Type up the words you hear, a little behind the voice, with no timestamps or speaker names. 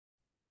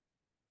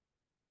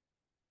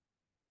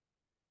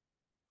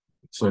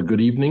So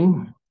good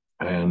evening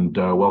and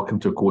welcome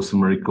to A Course in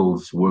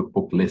Miracles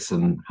Workbook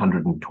Lesson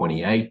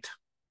 128.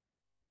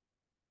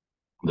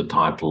 The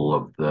title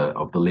of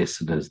the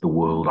lesson is "The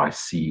World I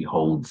See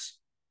Holds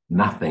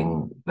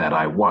Nothing That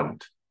I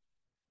Want,"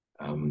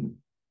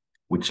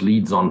 which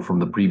leads on from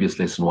the previous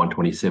lesson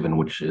 127,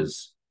 which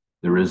is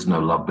there is no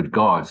love but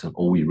God's, and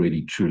all we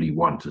really truly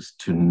want is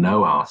to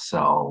know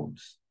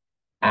ourselves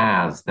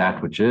as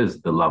that which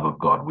is the love of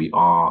God. We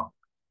are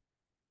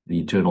the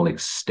eternal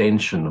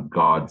extension of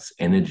God's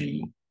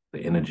energy, the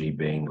energy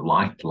being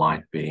light,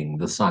 light being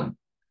the sun.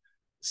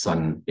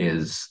 Sun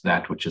is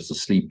that which is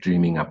asleep,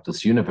 dreaming up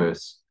this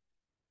universe.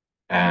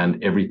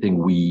 And everything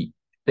we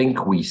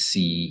think we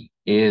see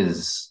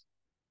is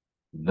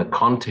the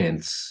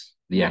contents,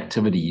 the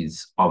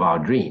activities of our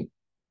dream.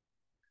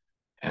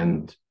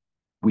 And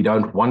we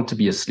don't want to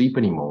be asleep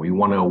anymore. We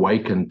want to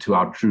awaken to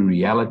our true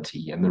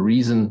reality. And the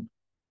reason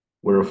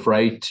we're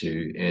afraid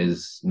to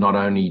is not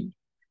only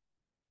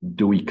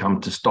do we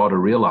come to start to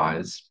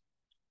realize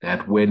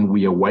that when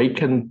we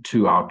awaken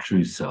to our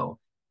true self,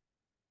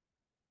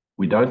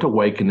 we don't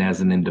awaken as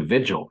an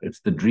individual.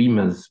 It's the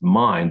dreamer's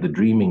mind, the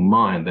dreaming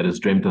mind that has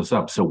dreamt us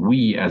up. So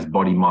we as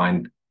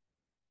body-mind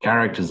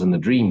characters in the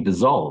dream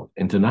dissolve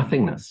into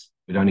nothingness.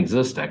 We don't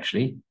exist,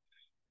 actually,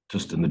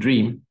 just in the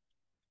dream.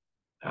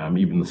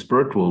 Even the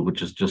spirit world,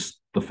 which is just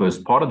the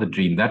first part of the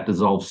dream, that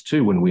dissolves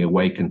too when we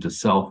awaken to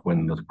self,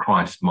 when the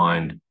Christ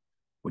mind,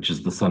 which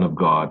is the Son of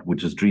God,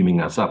 which is dreaming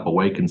us up,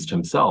 awakens to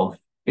himself,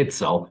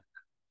 itself.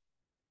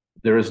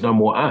 There is no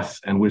more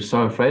us. And we're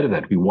so afraid of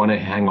that. We want to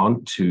hang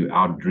on to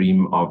our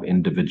dream of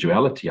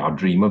individuality, our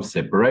dream of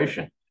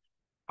separation,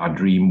 our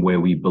dream where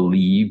we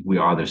believe we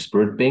are either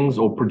spirit beings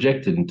or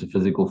projected into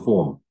physical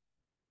form,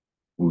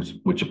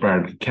 which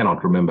apparently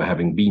cannot remember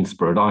having been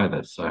spirit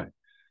either. So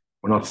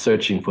we're not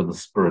searching for the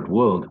spirit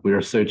world. We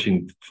are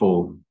searching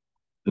for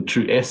the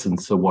true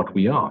essence of what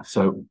we are.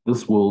 So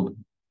this world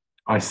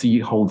I see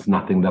holds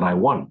nothing that I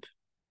want.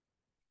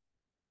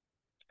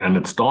 And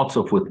it starts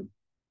off with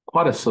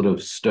quite a sort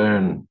of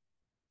stern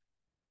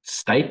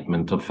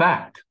statement of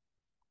fact.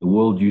 The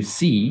world you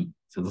see,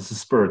 so this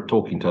is Spirit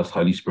talking to us,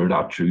 Holy Spirit,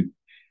 our true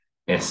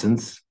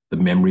essence, the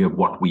memory of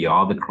what we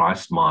are, the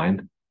Christ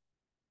mind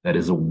that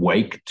is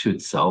awake to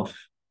itself.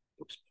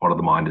 Part of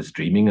the mind is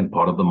dreaming and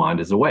part of the mind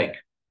is awake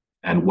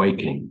and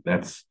waking.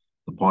 That's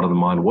the part of the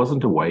mind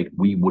wasn't awake.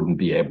 We wouldn't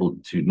be able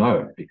to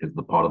know, because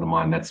the part of the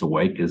mind that's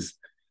awake is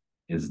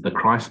the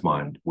Christ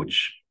mind,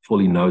 which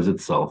fully knows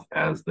itself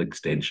as the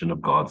extension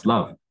of God's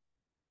love.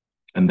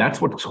 And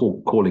that's what's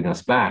calling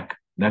us back.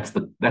 That's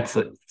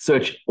the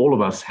search all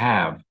of us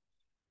have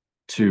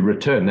to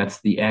return.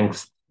 That's the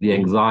angst, the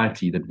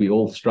anxiety that we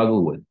all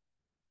struggle with.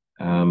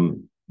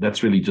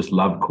 That's really just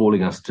love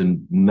calling us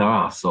to know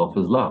ourselves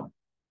as love.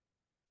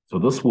 So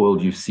this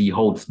world you see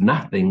holds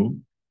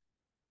nothing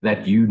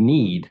that you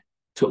need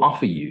to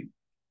offer you.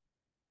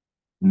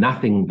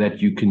 Nothing that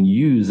you can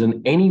use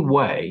in any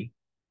way,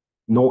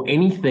 nor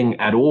anything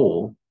at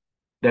all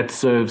that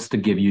serves to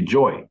give you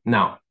joy.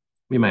 Now,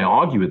 we may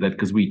argue with that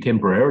because we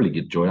temporarily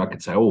get joy. I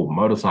could say, oh,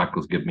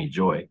 motorcycles give me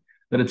joy,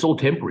 but it's all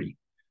temporary.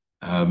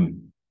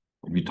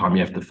 Every time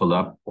you have to fill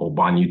up or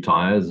buy new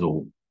tires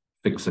or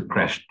fix a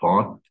crashed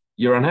part,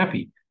 you're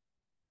unhappy.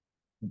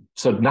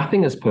 So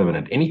nothing is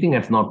permanent. Anything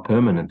that's not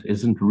permanent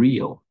isn't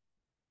real.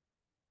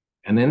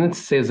 And then it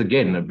says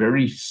again, a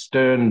very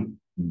stern,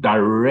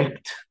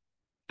 direct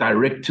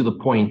to the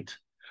point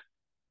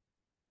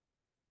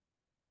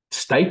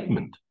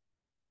statement.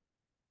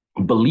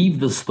 Believe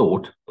this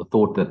thought, the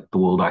thought that the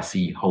world I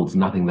see holds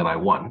nothing that I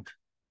want,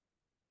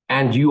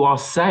 and you are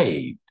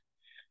saved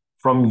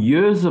from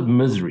years of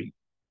misery,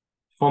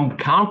 from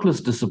countless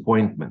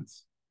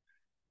disappointments,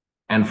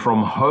 and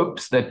from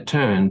hopes that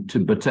turn to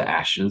bitter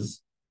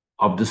ashes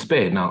of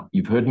despair. Now,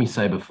 you've heard me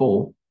say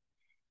before,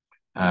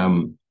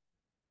 the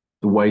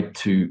way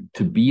to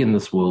be in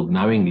this world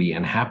knowingly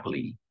and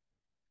happily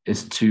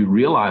is to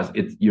realize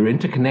you're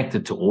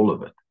interconnected to all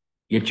of it.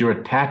 Yet you're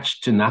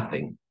attached to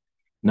nothing.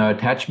 No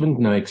attachment,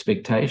 no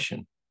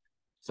expectation.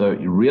 So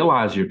you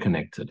realize you're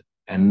connected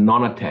and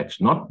non-attached,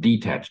 not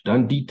detached.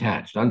 Don't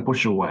detach, don't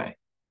push away.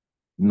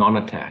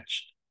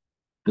 Non-attached,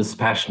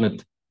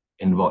 dispassionate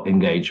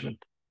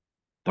engagement.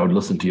 Don't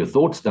listen to your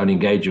thoughts, don't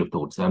engage your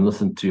thoughts. Don't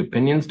listen to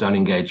opinions, don't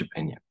engage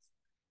opinions.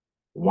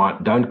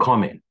 Don't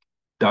comment,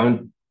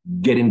 don't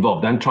get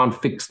involved, don't try and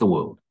fix the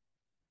world.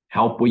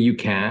 Help where you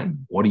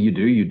can. What do?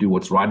 You do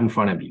what's right in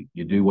front of you.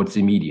 You do what's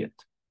immediate.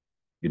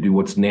 You do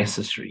what's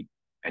necessary,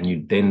 and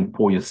you then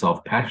pour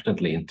yourself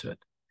passionately into it.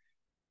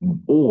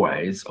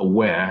 Always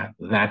aware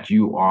that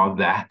you are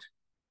that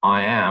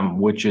I am,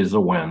 which is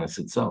awareness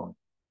itself.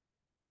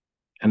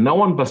 And no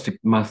one must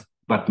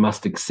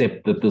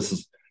accept that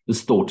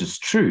this thought is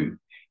true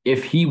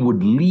if he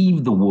would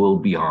leave the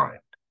world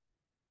behind.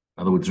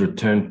 In other words,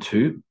 return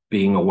to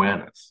being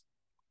awareness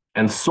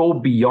and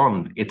soar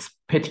beyond its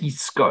petty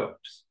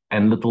scopes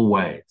and little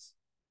ways.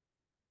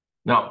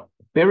 Now,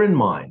 bear in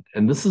mind,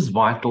 and this is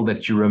vital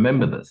that you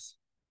remember this,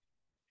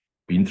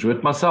 been through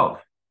it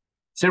myself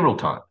several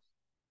times,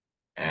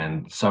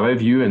 and so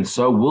have you, and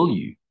so will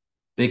you.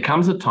 there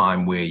comes a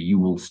time where you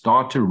will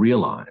start to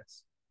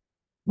realize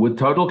with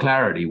total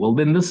clarity, well,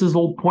 then this is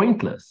all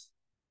pointless.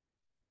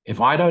 If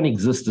I don't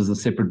exist as a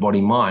separate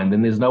body mind,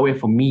 then there's nowhere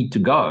for me to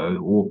go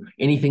or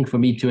anything for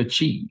me to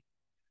achieve.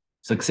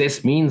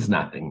 Success means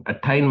nothing.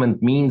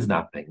 Attainment means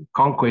nothing.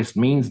 Conquest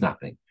means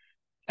nothing.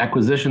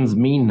 Acquisitions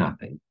mean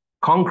nothing.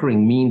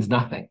 Conquering means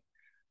nothing.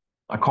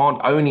 I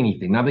can't own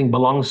anything. Nothing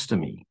belongs to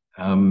me.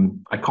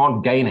 I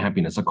can't gain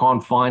happiness. I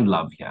can't find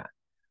love here.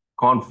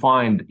 Can't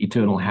find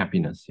eternal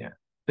happiness here.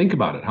 Think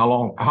about it.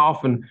 How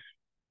often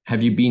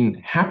have you been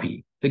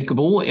happy? Think of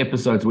all the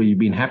episodes where you've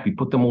been happy.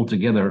 Put them all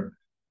together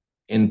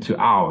into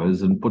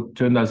hours and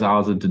turn those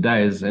hours into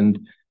days.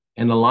 And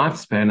in a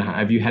lifespan,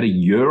 have you had a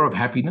year of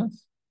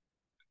happiness?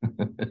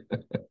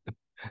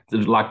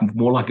 It's like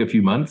more like a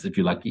few months if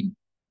you're lucky.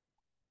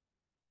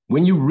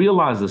 When you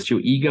realize this,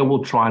 your ego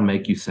will try and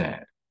make you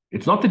sad.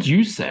 It's not that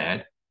you're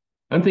sad.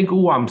 Don't think,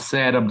 oh, I'm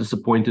sad, I'm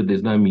disappointed,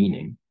 there's no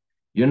meaning.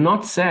 You're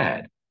not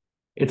sad.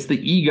 It's the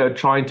ego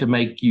trying to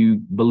make you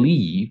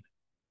believe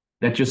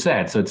that you're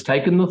sad. So it's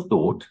taken the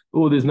thought,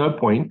 oh, there's no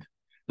point.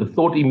 The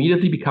thought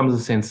immediately becomes a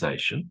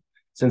sensation.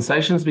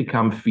 Sensations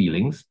become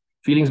feelings.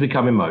 Feelings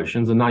become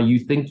emotions. And now you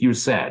think you're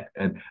sad,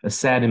 a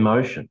sad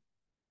emotion.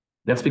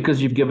 That's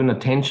because you've given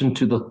attention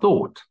to the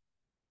thought.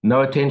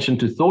 No attention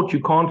to thought,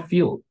 you can't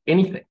feel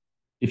anything.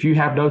 If you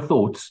have no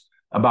thoughts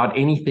about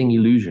anything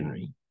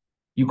illusionary,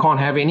 you can't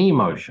have any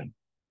emotion.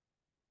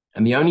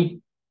 And the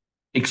only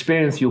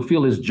experience you'll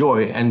feel is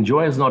joy, and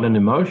joy is not an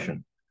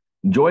emotion.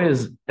 Joy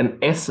is an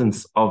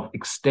essence of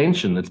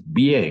extension. It's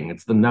being.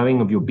 It's the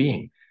knowing of your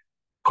being.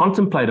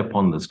 Contemplate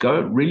upon this.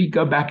 Really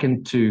go back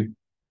into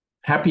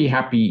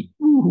happy,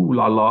 ooh,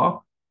 la la,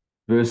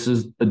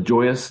 versus the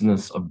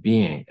joyousness of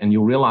being. And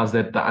you'll realize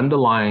that the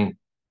underlying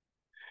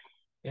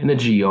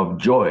energy of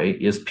joy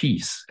is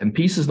peace. And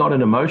peace is not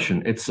an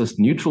emotion. It's this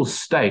neutral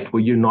state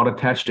where you're not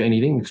attached to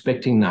anything,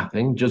 expecting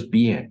nothing, just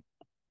being.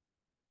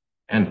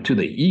 And to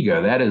the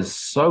ego, that is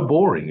so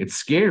boring. It's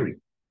scary.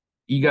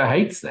 Ego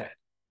hates that.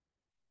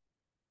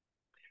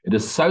 It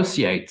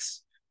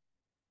associates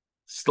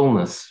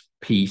stillness,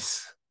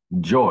 peace,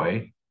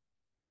 joy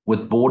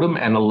with boredom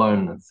and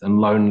aloneness and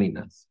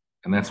loneliness.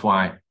 And that's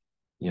why,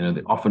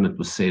 often it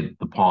was said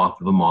the path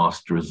of the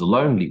master is the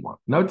lonely one.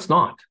 No, it's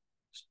not.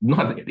 It's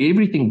not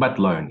everything but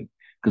lonely.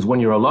 Because when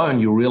you're alone,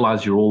 you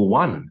realize you're all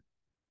one.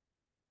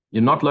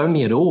 You're not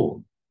lonely at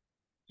all.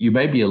 You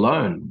may be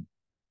alone,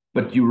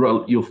 but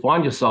you'll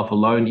find yourself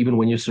alone even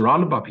when you're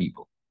surrounded by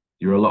people.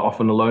 You're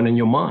often alone in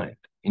your mind,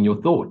 in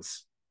your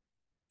thoughts.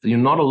 So you're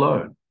not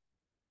alone,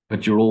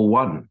 but you're all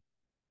one.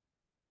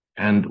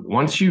 And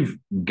once you've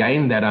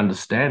gained that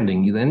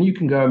understanding, then you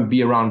can go and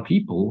be around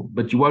people,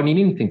 but you won't need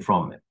anything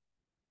from them.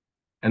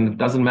 And it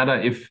doesn't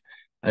matter if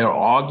they're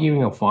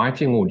arguing or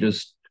fighting or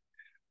just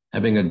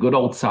having a good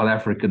old South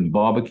African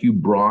barbecue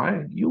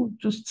braai. You'll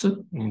just sit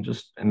and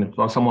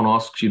if someone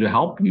asks you to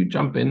help, you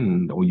jump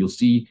in, or you'll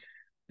see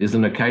there's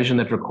an occasion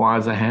that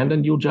requires a hand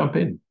and you'll jump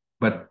in.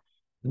 But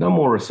no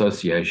more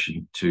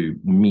association to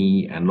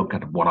me and look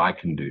at what I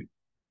can do.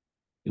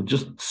 You'll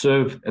just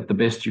serve at the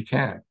best you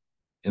can,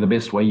 in the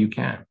best way you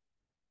can.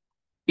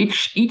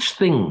 Each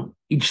thing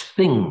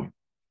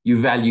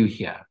you value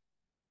here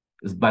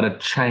is but a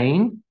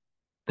chain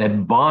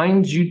that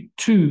binds you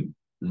to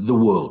the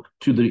world,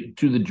 to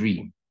the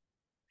dream.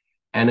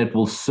 And it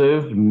will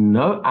serve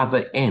no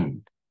other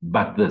end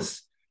but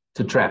this,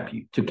 to trap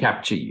you, to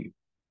capture you.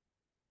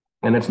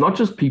 And it's not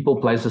just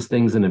people, places,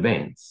 things, and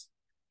events.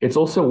 It's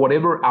also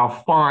whatever our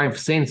five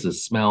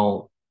senses,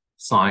 smell,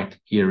 sight,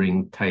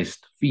 hearing,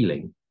 taste,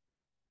 feeling,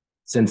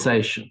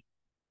 sensation,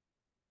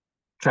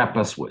 trap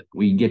us with.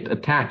 We get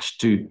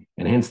attached to,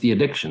 and hence the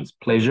addictions,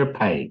 pleasure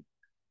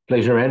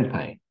and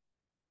pain.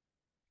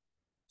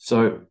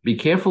 So be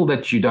careful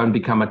that you don't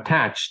become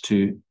attached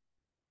to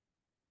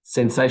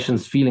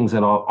sensations, feelings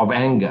that are of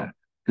anger,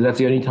 because that's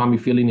the only time you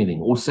feel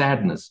anything, or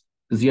sadness,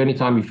 because the only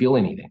time you feel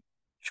anything.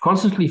 If you're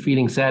constantly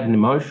feeling sad and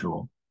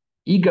emotional,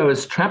 ego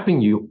is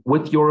trapping you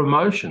with your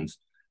emotions.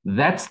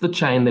 That's the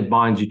chain that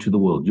binds you to the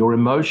world, your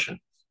emotions.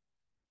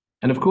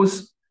 And of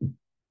course,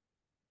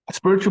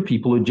 spiritual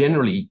people are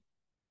generally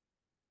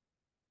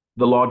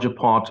the larger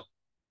part,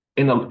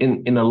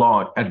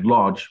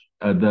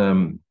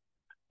 the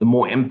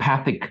more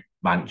empathic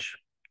bunch.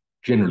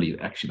 Generally,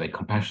 actually, they're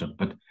compassionate,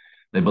 but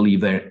they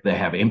believe they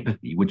have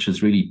empathy, which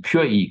is really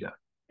pure ego.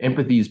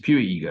 Empathy is pure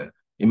ego.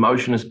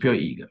 Emotion is pure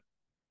ego.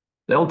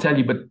 They'll tell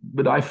you,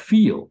 but I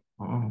feel.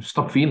 Oh,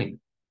 stop feeling.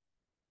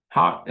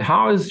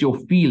 How is your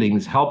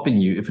feelings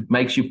helping you if it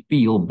makes you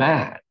feel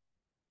bad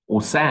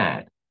or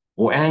sad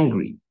or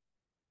angry?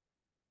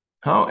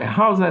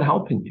 How is that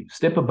helping you?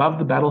 Step above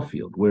the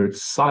battlefield where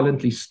it's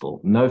silently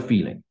still, no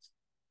feelings.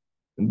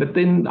 But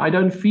then I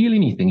don't feel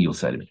anything, you'll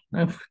say to me.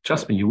 No,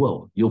 trust me, you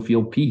will. You'll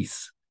feel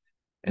peace.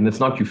 And it's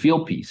not you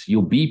feel peace,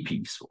 you'll be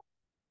peaceful.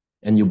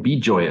 And you'll be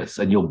joyous,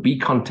 and you'll be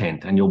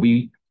content, and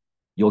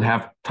you'll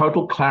have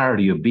total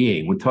clarity of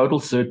being, with total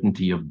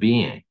certainty of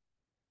being.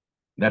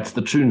 That's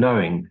the true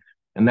knowing,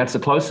 and that's the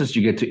closest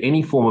you get to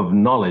any form of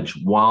knowledge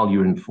while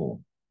you're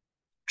informed.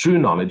 true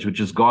knowledge,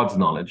 which is God's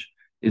knowledge,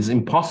 is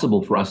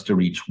impossible for us to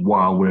reach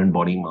while we're in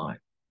body-mind.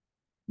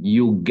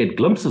 You'll get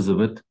glimpses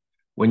of it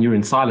when you're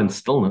in silent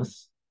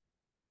stillness.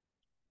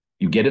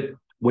 You get it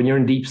when you're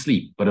in deep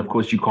sleep. But of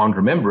course, you can't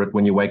remember it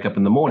when you wake up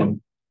in the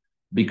morning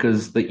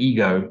because the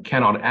ego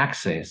cannot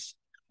access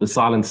the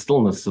silent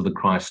stillness of the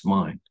Christ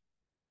mind.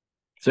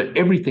 So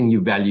everything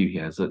you value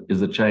here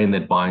is a chain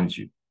that binds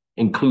you,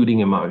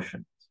 including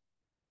emotions.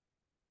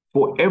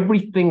 For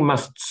everything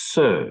must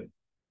serve,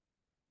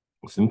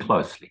 listen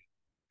closely,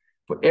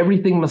 for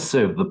everything must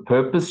serve the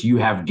purpose you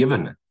have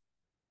given it.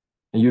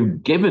 And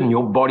you've given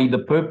your body the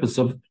purpose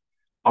of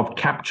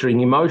capturing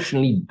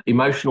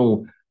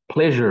emotional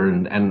pleasure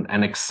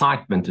and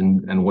excitement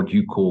and what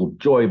you call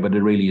joy, but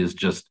it really is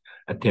just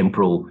a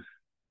temporal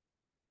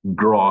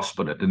grasp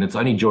at it. And it's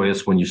only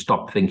joyous when you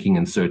stop thinking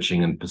and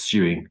searching and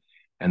pursuing.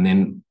 And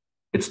then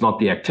it's not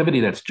the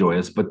activity that's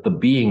joyous, but the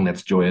being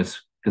that's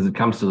joyous because it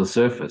comes to the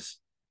surface.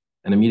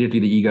 And immediately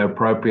the ego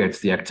appropriates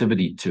the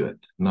activity to it.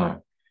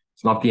 No,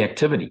 it's not the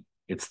activity,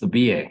 it's the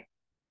being.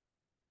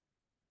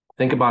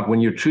 Think about when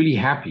you're truly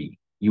happy,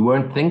 you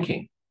weren't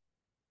thinking,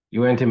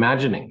 you weren't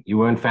imagining, you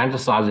weren't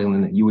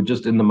fantasizing, you were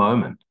just in the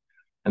moment.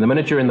 And the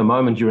minute you're in the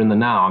moment, you're in the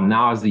now.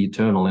 Now is the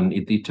eternal, and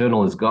the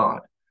eternal is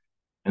God.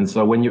 And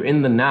so when you're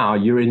in the now,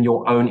 you're in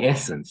your own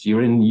essence,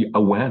 you're in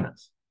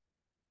awareness,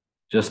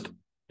 just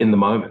in the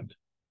moment.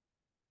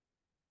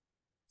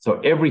 So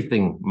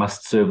everything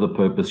must serve the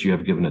purpose you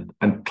have given it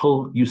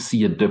until you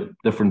see a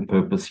different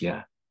purpose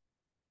here.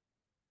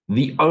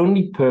 The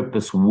only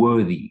purpose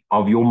worthy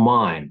of your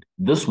mind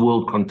this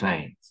world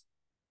contains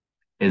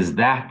is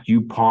that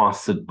you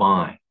pass it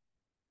by.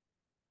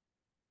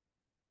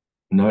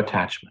 No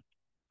attachment.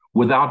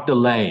 Without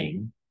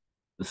delaying,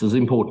 this is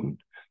important,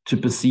 to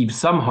perceive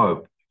some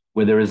hope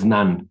where there is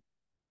none.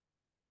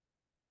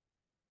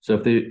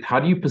 So how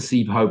do you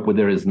perceive hope where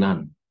there is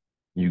none?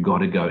 You got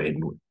to go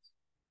inwards.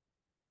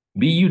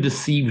 Be you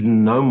deceived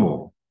no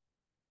more.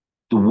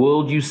 The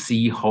world you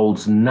see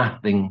holds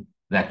nothing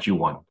that you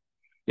want.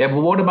 Yeah,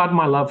 but what about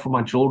my love for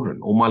my children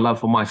or my love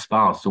for my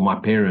spouse or my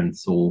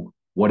parents or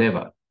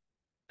whatever?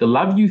 The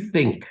love you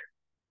think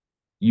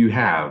you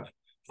have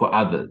for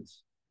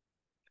others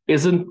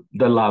isn't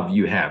the love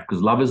you have,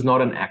 because love is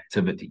not an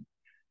activity.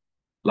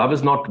 Love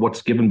is not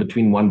what's given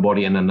between one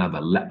body and another.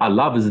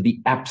 Love is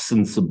the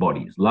absence of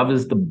bodies. Love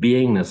is the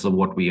beingness of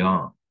what we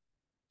are.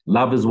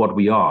 Love is what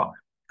we are.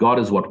 God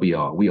is what we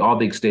are. We are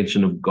the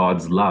extension of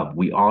God's love.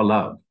 We are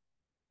love.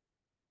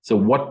 So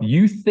what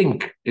you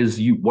think is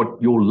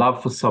what your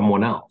love for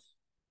someone else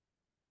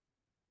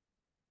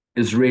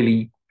is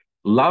really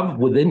love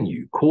within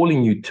you,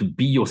 calling you to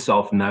be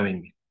yourself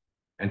knowingly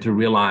and to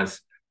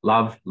realize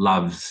love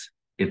loves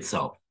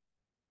itself.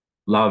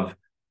 Love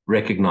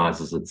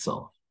recognizes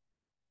itself.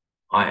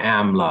 I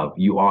am love.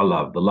 You are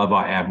love. The love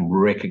I am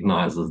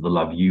recognizes the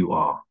love you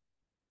are.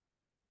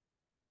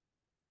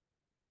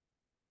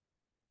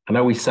 I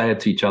know we say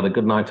it to each other,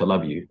 good night, I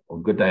love you,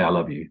 or good day, I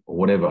love you, or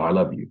whatever, I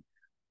love you.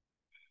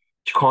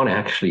 You can't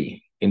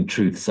actually, in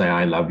truth, say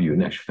I love you.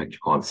 In actual fact, you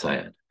can't say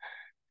it.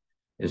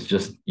 It's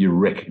just you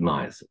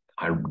recognize it.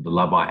 The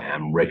love I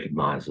am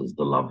recognizes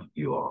the love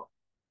you are.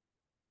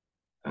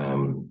 I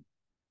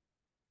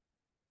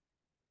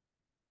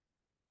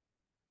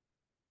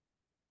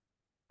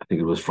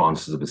think it was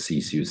Francis of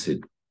Assisi who said,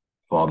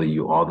 Father,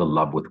 you are the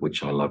love with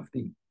which I love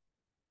thee.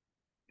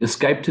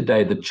 Escape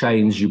today the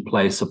chains you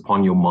place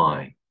upon your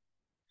mind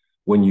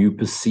when you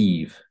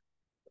perceive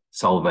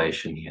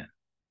salvation here.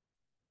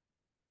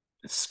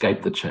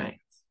 Escape the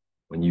chains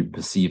when you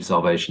perceive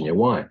salvation here.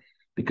 Why?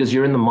 Because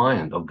you're in the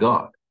mind of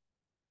God.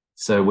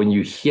 So when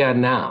you hear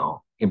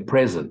now, in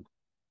present,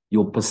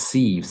 you'll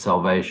perceive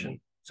salvation.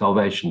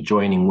 Salvation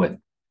joining with,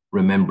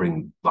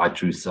 remembering thy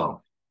true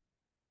self.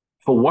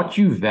 For what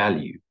you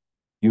value,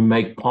 you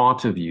make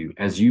part of you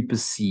as you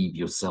perceive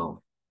yourself.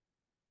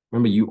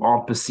 Remember, you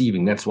are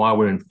perceiving. That's why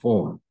we're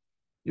informed.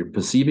 You're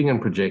perceiving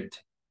and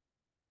projecting.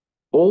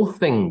 All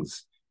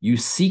things you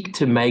seek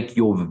to make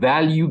your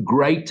value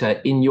greater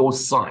in your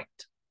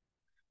sight,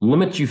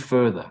 limit you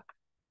further,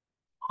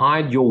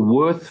 hide your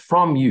worth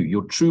from you,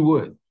 your true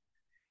worth,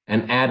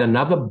 and add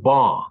another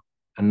bar,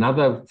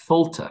 another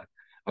filter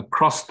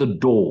across the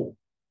door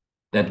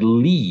that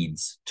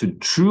leads to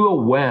true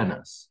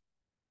awareness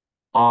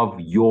of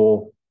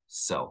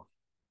yourself.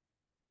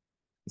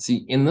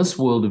 See, in this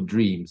world of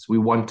dreams, we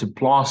want to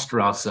plaster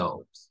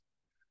ourselves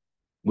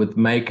with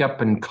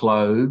makeup and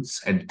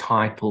clothes and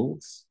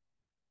titles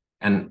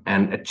and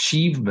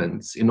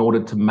achievements in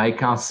order to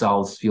make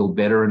ourselves feel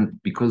better. And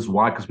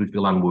why? Because we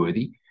feel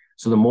unworthy.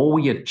 So the more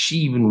we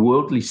achieve in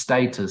worldly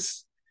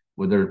status,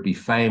 whether it be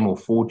fame or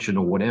fortune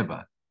or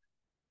whatever,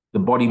 the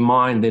body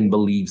mind then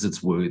believes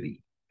it's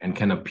worthy and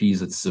can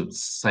appease its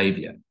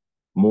savior.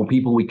 More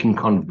people we can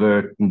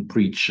convert and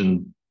preach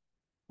and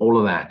all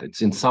of that.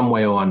 It's in some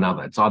way or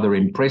another. It's either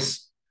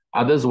impress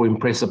others or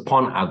impress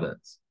upon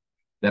others,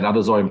 that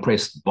others are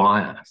impressed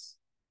by us.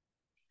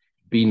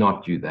 Be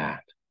not you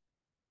that.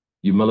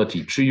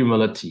 Humility, true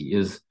humility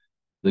is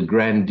the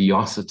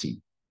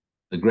grandiosity,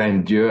 the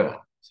grandeur.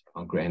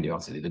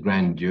 grandiosity, the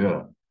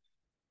grandeur,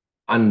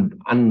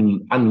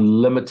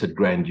 unlimited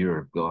grandeur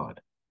of God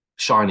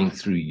shining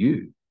through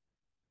you.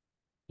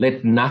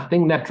 Let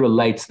nothing that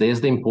relates,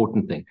 there's the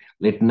important thing,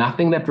 let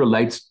nothing that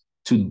relates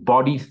to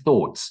body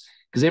thoughts,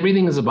 because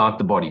everything is about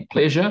the body.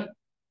 Pleasure,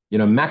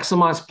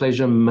 maximize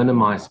pleasure,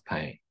 minimize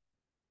pain.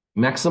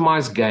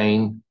 Maximize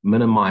gain,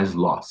 minimize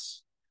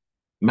loss.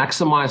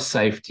 Maximize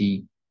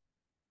safety,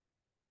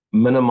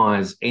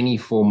 minimize any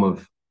form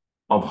of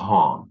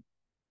harm.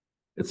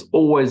 It's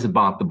always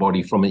about the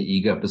body from an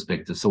ego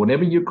perspective. So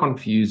whenever you're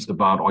confused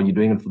about, are you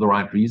doing it for the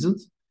right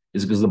reasons?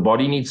 Is it because the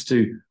body needs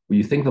to, or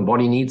you think the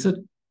body needs it?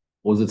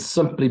 Or is it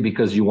simply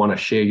because you want to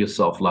share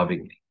yourself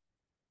lovingly?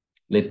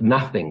 Let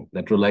nothing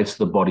that relates to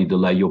the body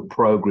delay your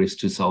progress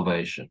to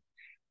salvation,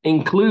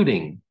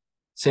 including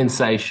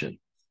sensation,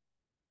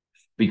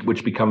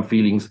 which become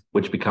feelings,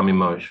 which become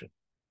emotion.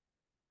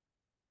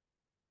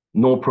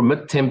 Nor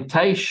permit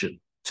temptation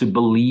to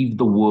believe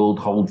the world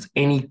holds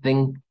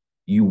anything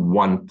you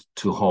want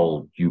to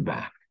hold you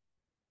back.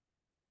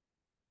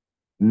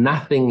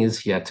 Nothing is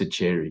here to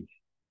cherish.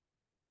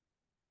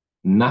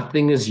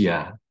 Nothing is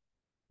here.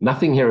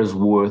 Nothing here is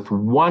worth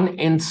one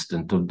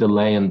instant of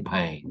delay and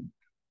pain,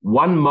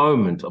 one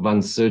moment of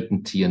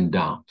uncertainty and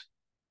doubt.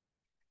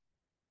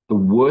 The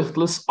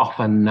worthless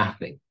offer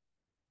nothing,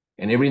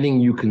 and everything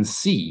you can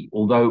see,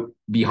 although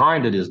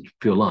behind it is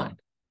pure light,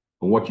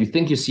 but what you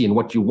think you see and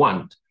what you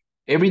want,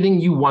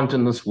 everything you want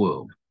in this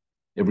world,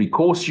 every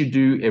course you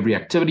do, every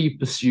activity you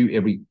pursue,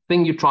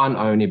 everything you try and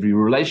own, every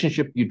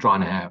relationship you try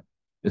and have,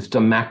 is to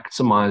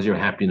maximize your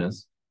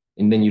happiness.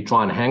 And then you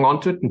try and hang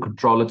on to it and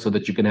control it so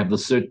that you can have the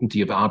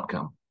certainty of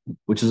outcome,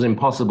 which is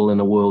impossible in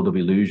a world of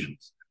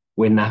illusions,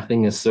 where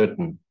nothing is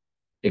certain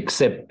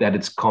except that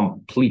it's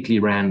completely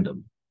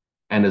random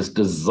and is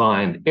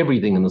designed,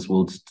 everything in this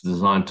world is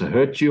designed to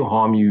hurt you,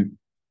 harm you,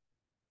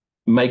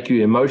 make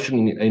you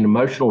an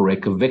emotional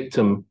wreck, a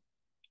victim,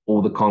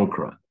 or the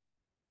conqueror.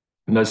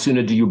 No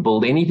sooner do you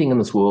build anything in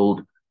this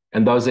world,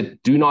 and those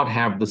that do not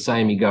have the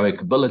same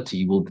egoic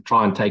ability will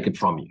try and take it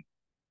from you.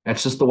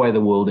 That's just the way the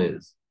world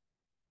is.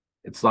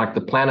 It's like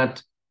the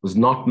planet was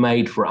not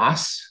made for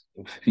us,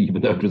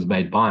 even though it was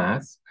made by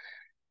us.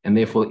 And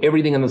therefore,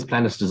 everything on this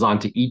planet is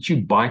designed to eat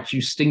you, bite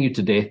you, sting you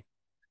to death,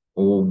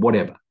 or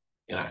whatever.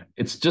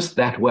 It's just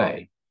that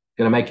way. It's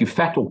going to make you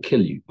fat or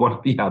kill you, one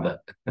or the other.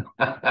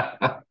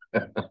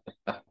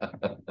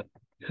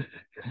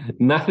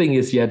 Nothing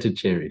is here to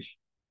cherish.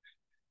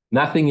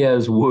 Nothing here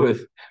is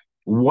worth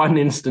one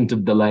instant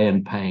of delay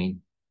and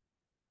pain,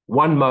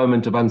 one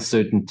moment of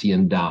uncertainty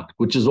and doubt,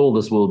 which is all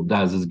this world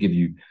does, is give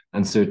you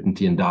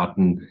uncertainty and doubt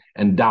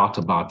and doubt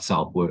about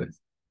self-worth.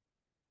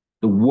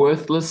 The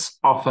worthless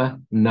offer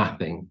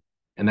nothing,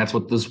 and that's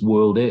what this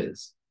world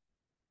is.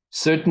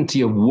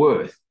 Certainty of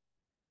worth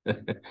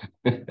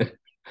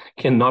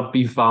cannot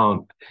be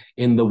found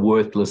in the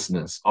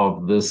worthlessness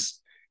of this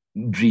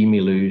dream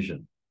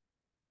illusion.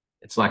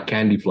 It's like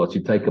candy floss.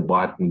 You take a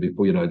bite and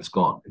before you know it's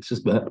gone. It's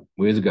just,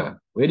 where's it go?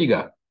 Where do you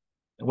go?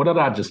 What did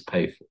I just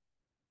pay for?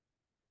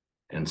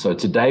 And so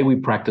today we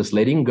practice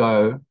letting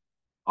go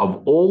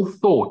of all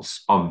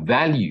thoughts of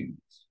values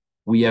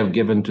we have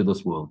given to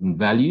this world. And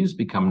values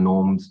become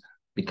norms,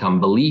 become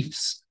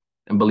beliefs,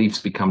 and beliefs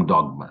become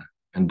dogma.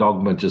 And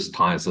dogma just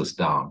ties us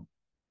down.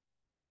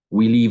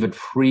 We leave it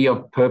free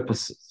of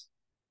purposes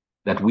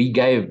that we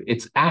gave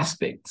its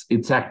aspects,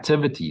 its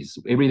activities,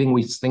 everything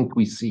we think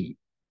we see,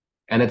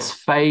 and its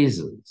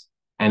phases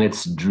and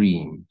its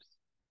dreams.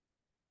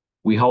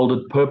 We hold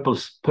it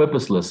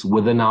purposeless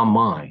within our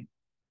mind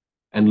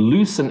and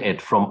loosen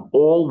it from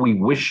all we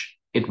wish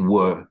it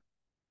were.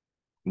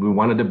 We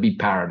wanted to be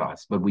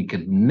paradise, but we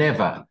could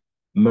never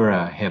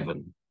mirror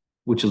heaven,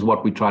 which is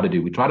what we try to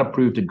do. We try to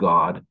prove to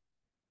God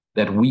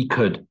that we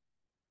could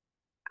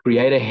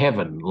create a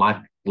heaven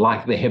like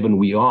the heaven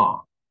we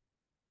are.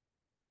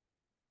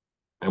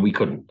 And we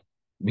couldn't,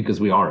 because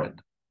we are it.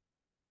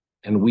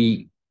 And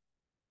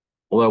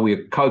although we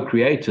are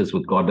co-creators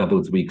with God, in other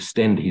words, we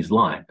extend his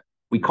light,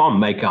 we can't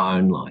make our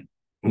own light.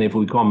 And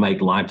therefore we can't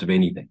make light of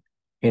anything.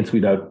 Hence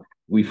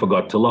we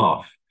forgot to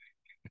laugh.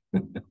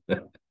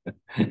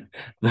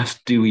 Thus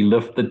do we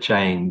lift the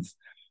chains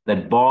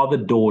that bar the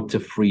door to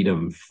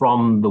freedom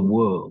from the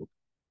world.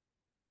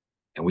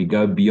 And we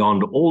go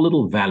beyond all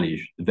little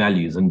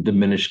values and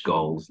diminished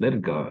goals. Let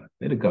it go,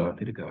 let it go,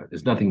 let it go.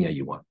 There's nothing here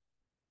you want.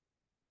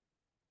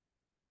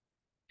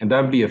 And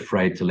don't be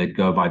afraid to let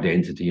go of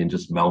identity and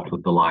just melt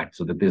with the light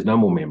so that there's no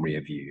more memory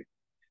of you.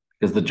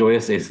 Because the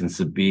joyous essence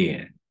of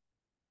being,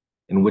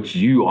 in which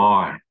you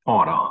are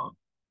part of,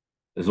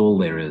 is all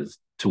there is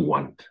to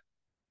want.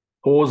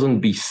 Pause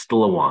and be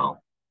still a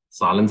while,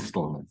 silent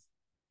stillness,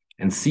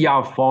 and see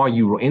how far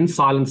you, in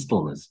silent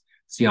stillness,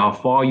 see how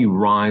far you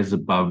rise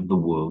above the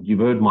world. You've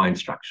heard my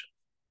instruction.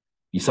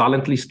 Be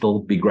silently still,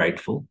 be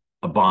grateful,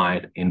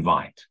 abide,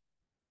 invite.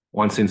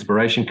 Once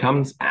inspiration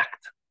comes,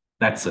 act.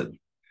 That's it.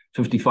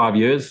 55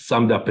 years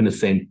summed up in a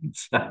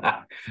sentence.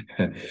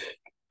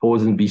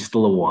 Pause and be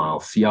still a while.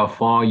 See how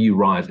far you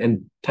rise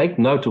and take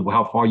note of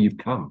how far you've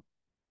come.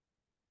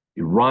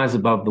 You rise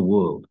above the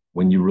world.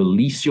 when you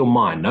release your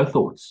mind, no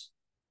thoughts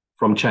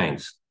from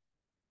chains.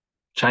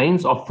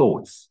 Chains are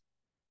thoughts,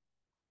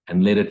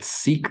 and let it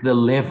seek the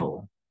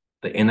level,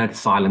 the inner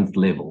silent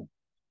level,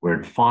 where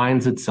it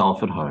finds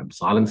itself at home,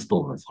 silent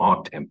stillness,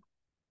 heart temple,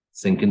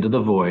 sink into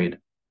the void,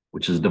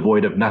 which is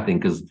devoid of nothing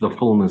because it's the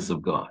fullness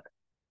of God.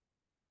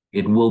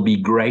 It will be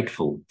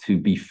grateful to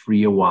be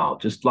free a while,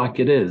 just like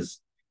it is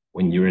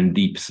when you're in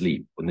deep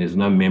sleep, when there's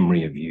no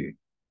memory of you.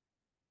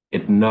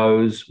 It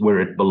knows where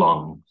it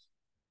belongs.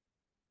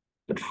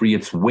 But free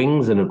its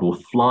wings and it will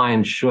fly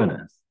in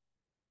sureness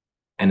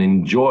and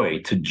enjoy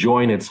to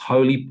join its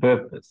holy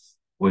purpose,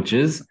 which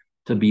is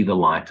to be the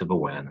light of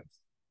awareness.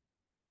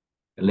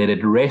 Let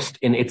it rest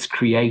in its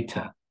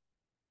creator.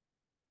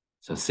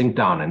 So sink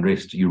down and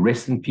rest. You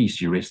rest in peace,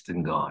 you rest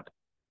in God.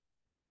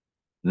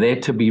 There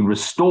to be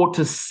restored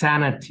to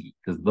sanity,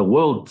 because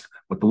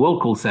what the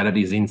world calls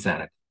sanity is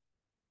insanity.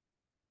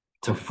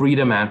 To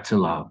freedom and to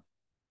love.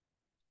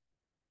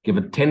 Give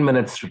it 10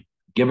 minutes,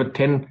 give it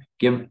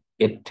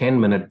 10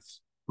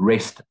 minutes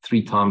rest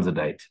 3 times a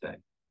day today.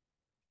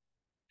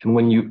 And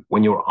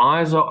when your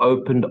eyes are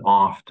opened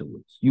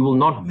afterwards, you will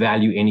not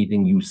value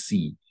anything you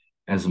see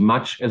as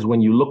much as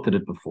when you looked at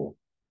it before.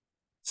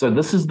 So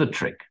this is the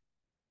trick.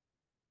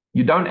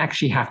 You don't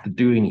actually have to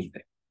do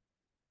anything.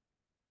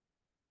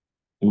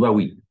 Although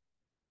we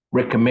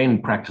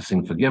recommend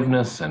practicing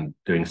forgiveness and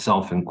doing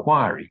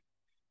self-inquiry,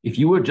 if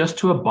you were just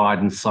to abide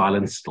in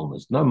silent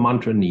stillness, no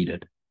mantra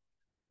needed,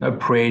 no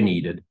prayer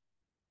needed,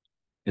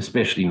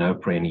 especially no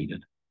prayer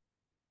needed,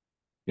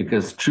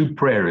 because true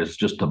prayer is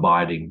just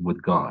abiding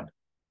with God.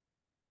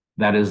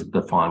 That is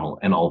the final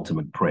and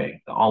ultimate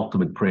prayer. The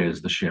ultimate prayer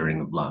is the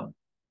sharing of love.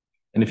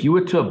 And if you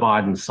were to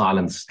abide in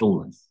silent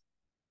stillness,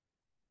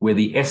 where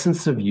the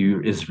essence of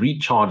you is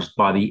recharged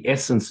by the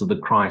essence of the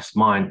Christ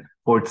mind,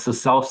 for it's the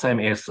self-same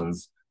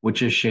essence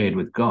which is shared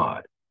with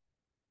God.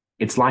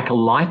 It's like a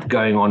light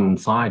going on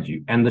inside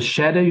you, and the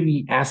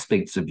shadowy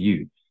aspects of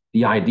you,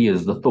 the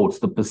ideas, the thoughts,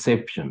 the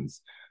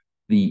perceptions,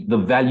 the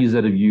values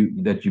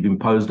that you've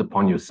imposed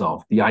upon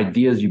yourself, the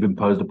ideas you've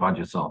imposed upon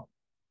yourself,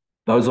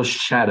 those are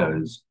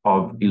shadows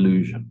of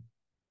illusion.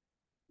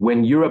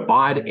 When you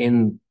abide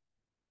in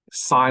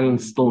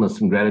silent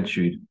stillness and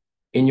gratitude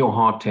in your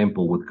heart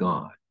temple with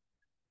God,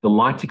 the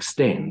light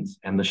extends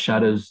and the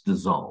shadows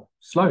dissolve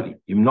slowly.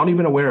 You're not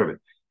even aware of it.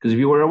 Because if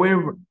you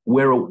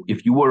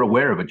were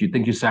aware of it, you'd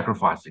think you're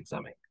sacrificing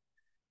something.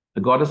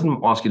 But God doesn't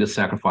ask you to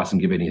sacrifice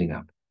and give anything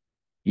up.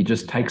 He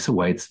just takes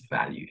away its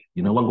value.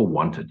 You no longer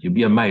want it. You'll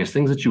be amazed.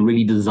 Things that you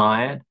really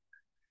desired.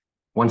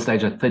 One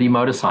stage, I had 30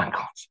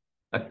 motorcycles.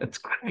 That's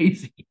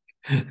crazy.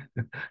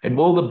 And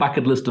all the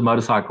bucket list of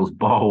motorcycles,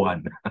 bar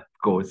one, of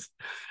course.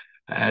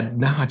 And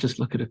now I just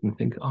look at it and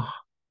think, oh,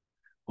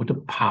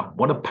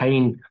 what a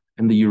pain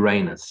in the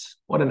Uranus.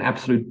 What an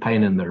absolute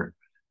pain in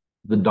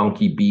the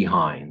donkey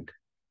behind.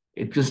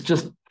 It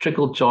just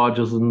trickled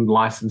charges and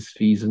license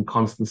fees and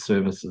constant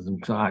services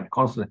and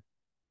constant.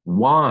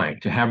 Why?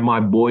 To have my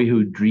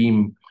boyhood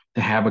dream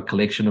to have a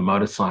collection of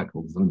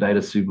motorcycles and date a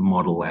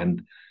supermodel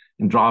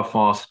and drive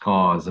fast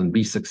cars and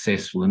be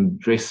successful and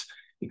dress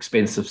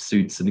expensive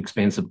suits and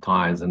expensive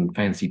ties and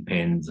fancy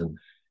pens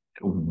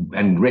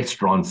and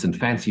restaurants and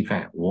fancy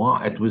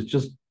Why? It was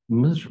just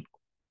miserable.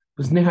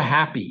 I was never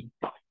happy.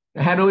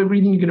 I had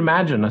everything you can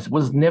imagine. I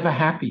was never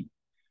happy.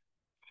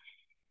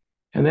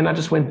 And then I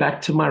just went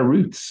back to my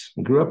roots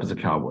and grew up as a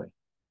cowboy.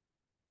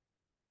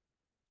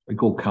 We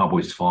call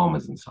cowboys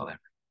farmers in South Africa.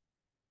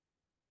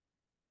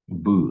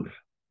 Boer,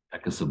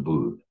 ek is 'n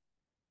boer.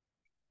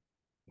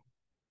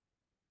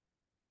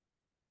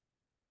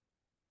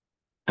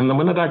 And the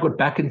minute I got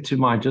back into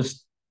my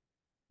just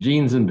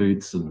jeans and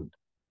boots and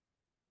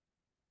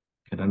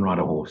I don't ride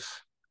a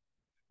horse.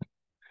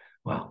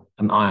 Well,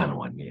 an iron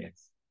one,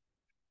 yes.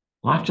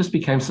 Life just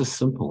became so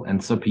simple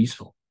and so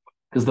peaceful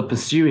because the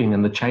pursuing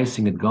and the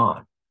chasing had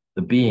gone.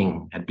 The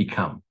being had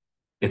become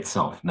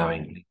itself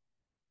knowingly.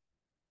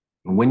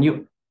 And when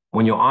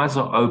your eyes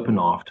are open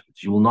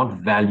afterwards, you will not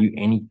value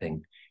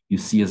anything you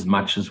see as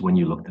much as when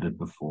you looked at it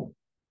before.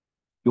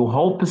 Your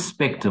whole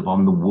perspective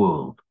on the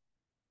world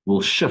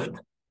will shift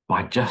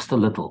by just a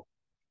little.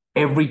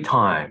 Every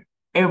time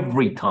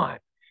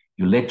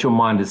you let your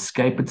mind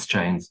escape its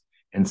chains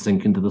and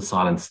sink into the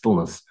silent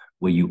stillness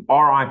where you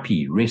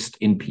RIP, rest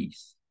in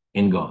peace,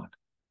 in God.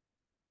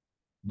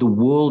 The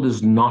world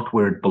is not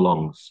where it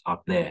belongs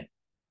up there.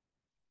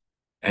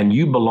 And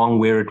you belong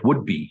where it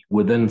would be,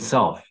 within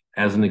self,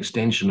 as an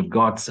extension of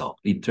God's self,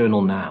 the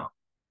eternal now.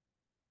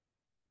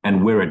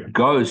 And where it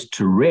goes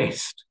to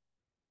rest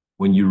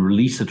when you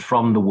release it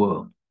from the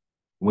world.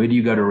 Where do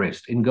you go to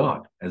rest? In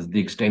God, as the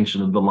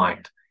extension of the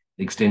light,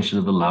 the extension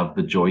of the love,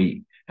 the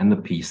joy, and the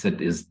peace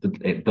that is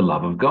the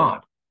love of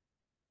God.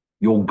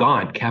 Your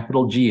guide,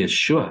 capital G, is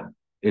sure.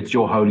 It's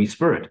your Holy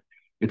Spirit.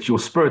 It's your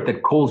spirit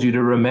that calls you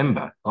to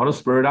remember, not a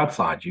spirit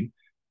outside you.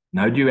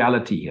 No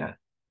duality here.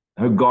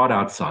 No God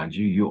outside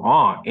you. You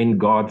are in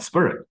God's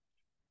spirit.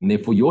 And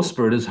therefore your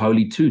spirit is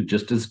holy too,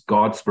 just as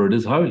God's spirit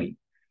is holy.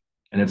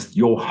 And it's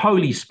your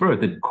Holy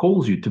Spirit that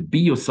calls you to be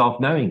yourself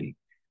knowingly,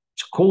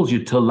 which calls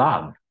you to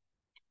love.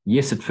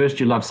 Yes, at first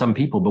you love some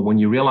people, but when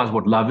you realize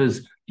what love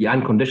is, the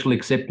unconditional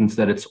acceptance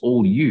that it's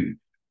all you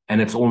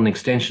and it's all an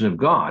extension of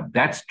God,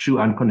 that's true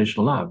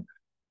unconditional love.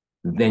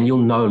 Then you'll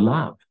know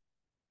love.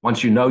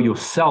 Once you know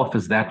yourself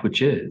as that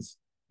which is,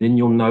 then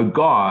you'll know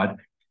God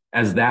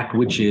as that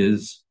which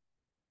is,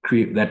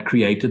 that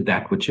created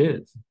that which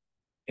is,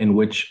 in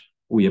which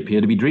we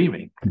appear to be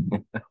dreaming.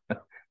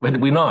 But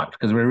we're not,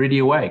 because we're already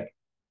awake.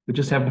 We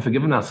just haven't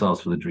forgiven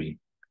ourselves for the dream.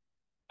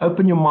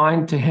 Open your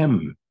mind to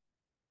him.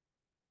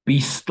 Be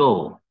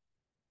still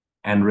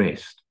and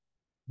rest.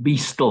 Be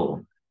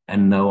still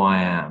and know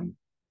I am.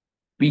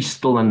 Be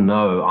still and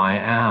know I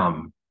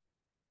am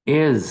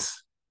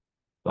is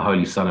the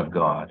Holy Son of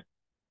God,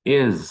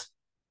 is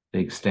the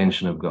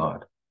extension of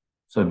God.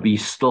 So be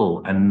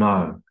still and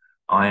know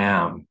I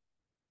am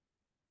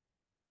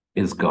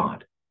is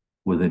God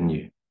within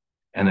you.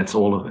 And it's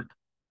all of it.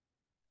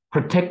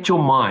 Protect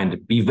your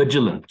mind. Be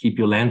vigilant. Keep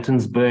your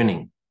lanterns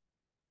burning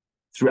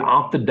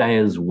throughout the day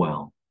as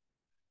well.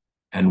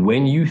 And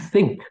when you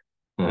think,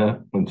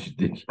 you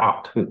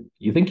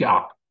think you're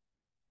out,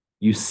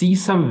 you see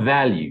some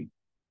value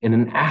in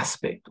an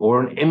aspect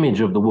or an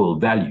image of the world,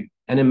 value,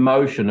 an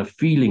emotion, a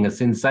feeling, a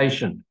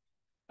sensation,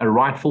 a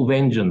rightful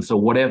vengeance or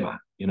whatever,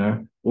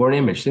 or an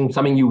image,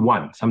 something you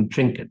want, some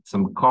trinket,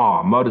 some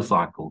car,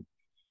 motorcycle,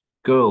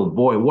 girl,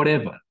 boy,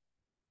 whatever.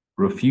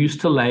 Refuse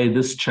to lay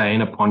this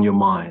chain upon your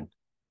mind,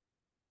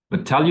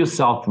 but tell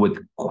yourself with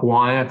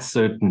quiet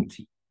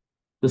certainty,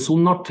 this will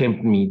not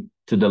tempt me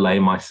to delay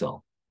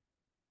myself.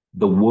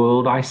 The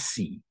world I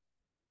see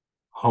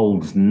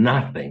holds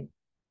nothing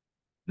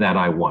that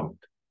I want.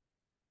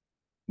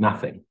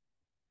 Nothing.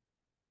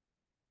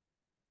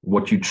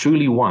 What you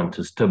truly want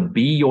is to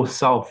be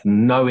yourself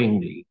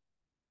knowingly,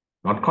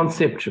 not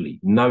conceptually,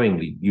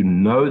 knowingly. You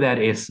know that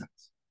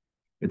essence.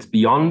 It's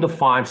beyond the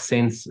five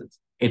senses.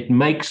 It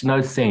makes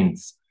no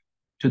sense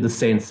to the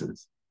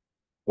senses.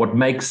 What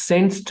makes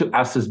sense to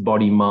us as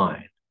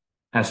body-mind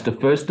has to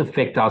first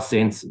affect our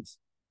senses.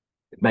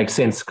 It makes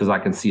sense because I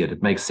can see it.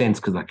 It makes sense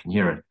because I can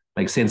hear it. It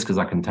makes sense because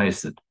I can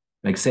taste it.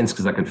 It makes sense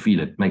because I can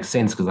feel it. It makes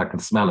sense because I can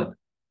smell it.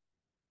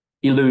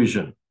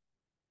 Illusion.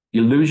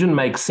 Illusion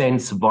makes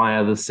sense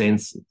via the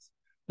senses.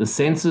 The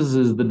senses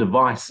is the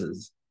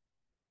devices.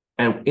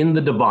 And in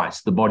the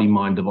device, the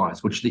body-mind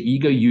device, which the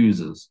ego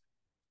uses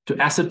to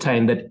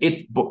ascertain that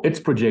its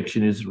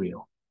projection is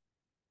real.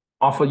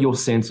 Offer your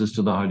senses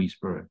to the Holy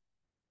Spirit,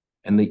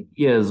 and the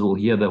ears will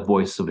hear the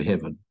voice of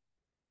heaven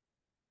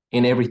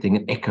in everything,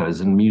 in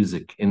echoes, in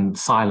music, in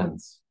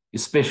silence,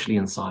 especially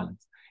in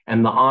silence.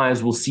 And the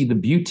eyes will see the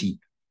beauty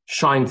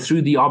shine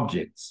through the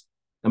objects,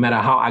 no matter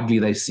how ugly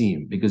they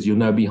seem, because you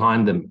know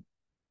behind them,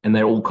 and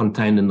they're all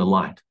contained in the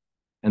light.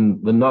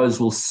 And the nose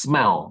will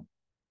smell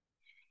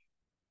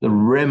the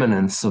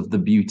remnants of the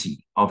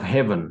beauty of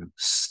heaven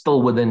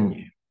still within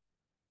you.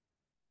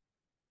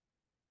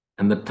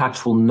 And the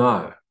touch will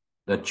know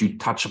that you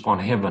touch upon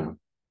heaven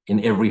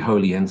in every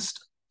holy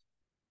instant.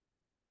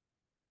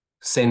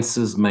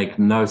 Senses make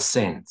no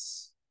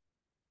sense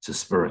to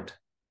spirit.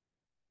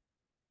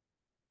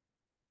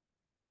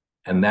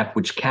 And that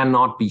which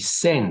cannot be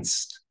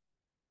sensed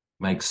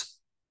makes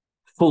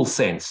full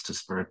sense to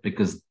spirit,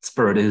 because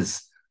spirit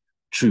is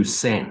true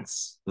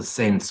sense, the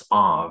sense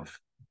of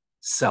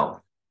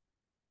self,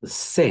 the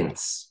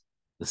sense,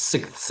 the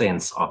sixth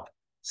sense of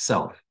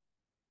self.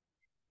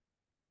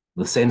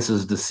 The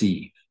senses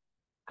deceive,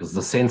 because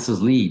the senses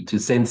lead to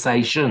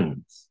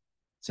sensations.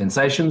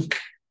 Sensations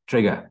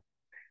trigger.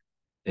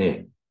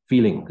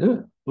 Feeling.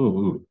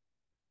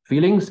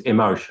 Feelings,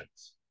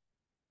 emotions.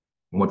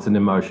 What's an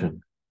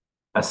emotion?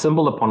 A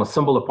symbol upon a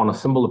symbol upon a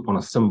symbol upon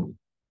a symbol.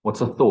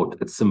 What's a thought?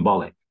 It's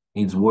symbolic. It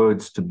needs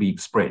words to be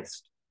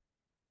expressed.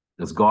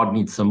 Does God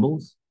need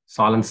symbols?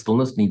 Silent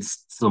stillness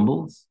needs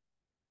symbols.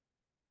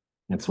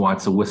 That's why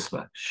it's a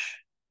whisper. Shh.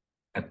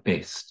 At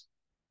best.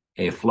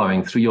 Air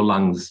flowing through your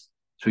lungs,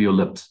 through your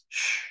lips.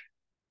 Shh.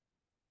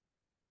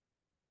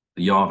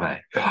 The Yahweh.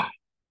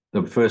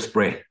 The first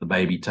breath the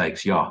baby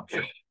takes, Yah.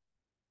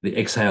 The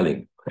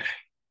exhaling,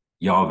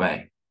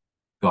 Yahweh,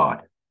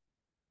 God.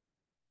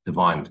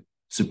 Divine,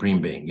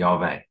 supreme being,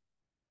 Yahweh.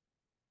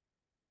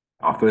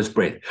 Our first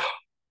breath.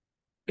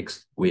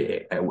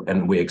 We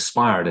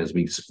expired as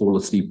we fall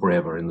asleep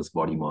forever in this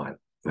body-mind.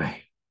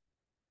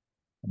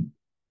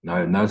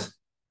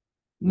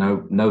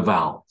 No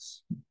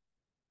vowels.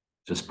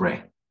 Just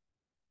breath.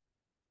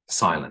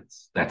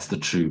 Silence. That's the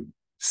true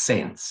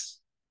sense.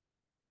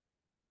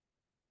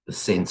 The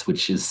sense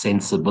which is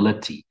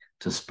sensibility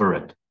to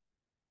spirit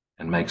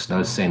and makes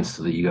no sense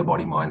to the ego,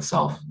 body, mind,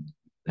 self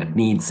that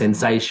needs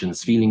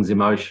sensations, feelings,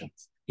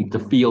 emotions, need to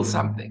feel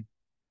something.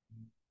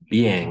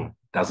 Being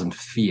doesn't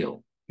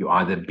feel. You're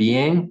either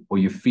being or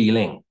you're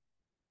feeling.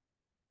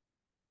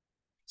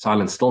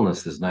 Silent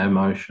stillness, there's no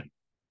emotion.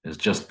 There's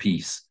just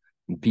peace.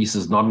 And peace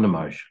is not an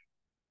emotion.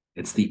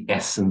 It's the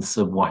essence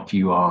of what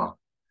you are.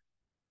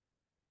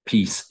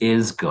 Peace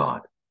is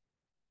God.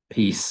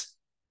 Peace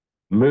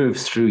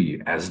moves through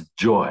you as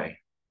joy.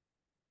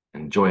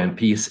 And joy and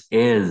peace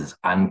is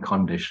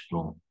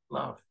unconditional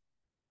love.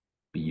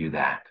 Be you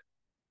that.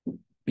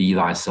 Be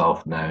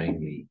thyself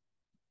knowingly.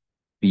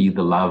 Be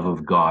the love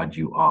of God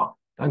you are.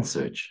 Don't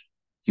search.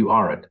 You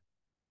are it.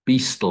 Be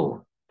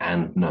still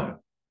and know.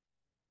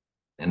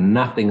 And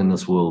nothing in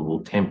this world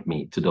will tempt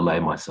me to delay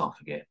myself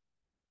again.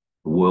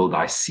 The world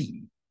I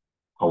see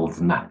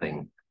holds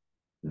nothing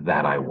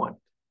that I want.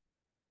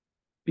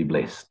 Be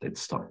blessed.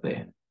 Let's stop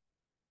there.